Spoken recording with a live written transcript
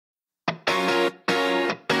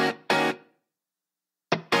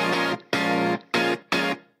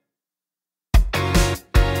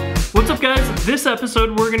What's up guys? This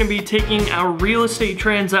episode we're going to be taking our real estate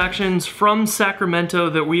transactions from Sacramento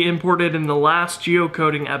that we imported in the last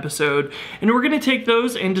geocoding episode, and we're going to take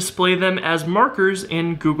those and display them as markers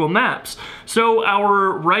in Google Maps. So our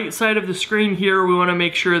right side of the screen here, we want to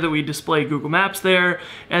make sure that we display Google Maps there,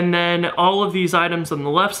 and then all of these items on the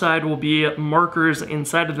left side will be markers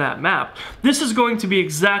inside of that map. This is going to be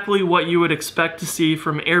exactly what you would expect to see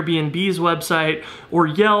from Airbnb's website or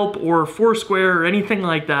Yelp or Foursquare or anything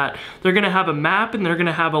like that. They're going to have a map and they're going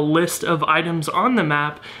to have a list of items on the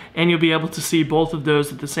map, and you'll be able to see both of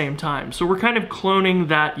those at the same time. So we're kind of cloning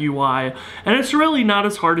that UI, and it's really not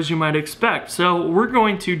as hard as you might expect. So we're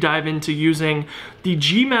going to dive into using the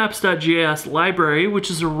gmaps.js library,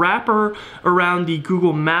 which is a wrapper around the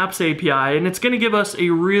Google Maps API, and it's going to give us a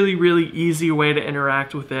really easy way to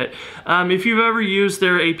interact with it. If you've ever used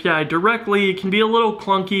their API directly, it can be a little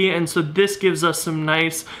clunky, and so this gives us some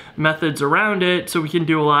nice methods around it so we can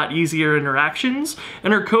do a lot easier interactions,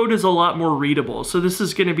 and our code is a lot more readable. So this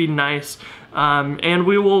is going to be nice. And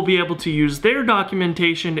we will be able to use their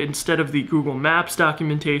documentation instead of the Google Maps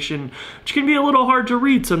documentation, which can be a little hard to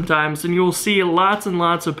read sometimes, and you'll see lots and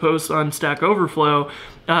lots of posts on Stack Overflow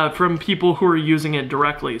from people who are using it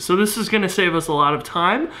directly. So this is going to save us a lot of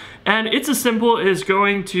time, and it's as simple as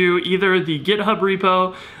going to either the GitHub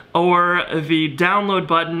repo or the download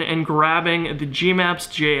button and grabbing the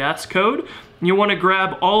gmaps.js code. You want to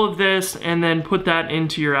grab all of this and then put that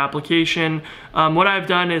into your application. What I've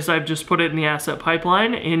done is I've just put it in the asset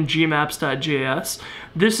pipeline in gmaps.js.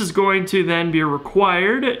 This is going to then be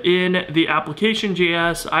required in the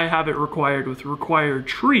application.js. I have it required with required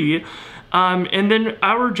tree. And then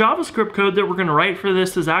our JavaScript code that we're going to write for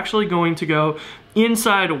this is actually going to go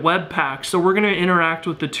inside Webpack. So we're going to interact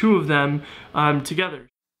with the two of them together.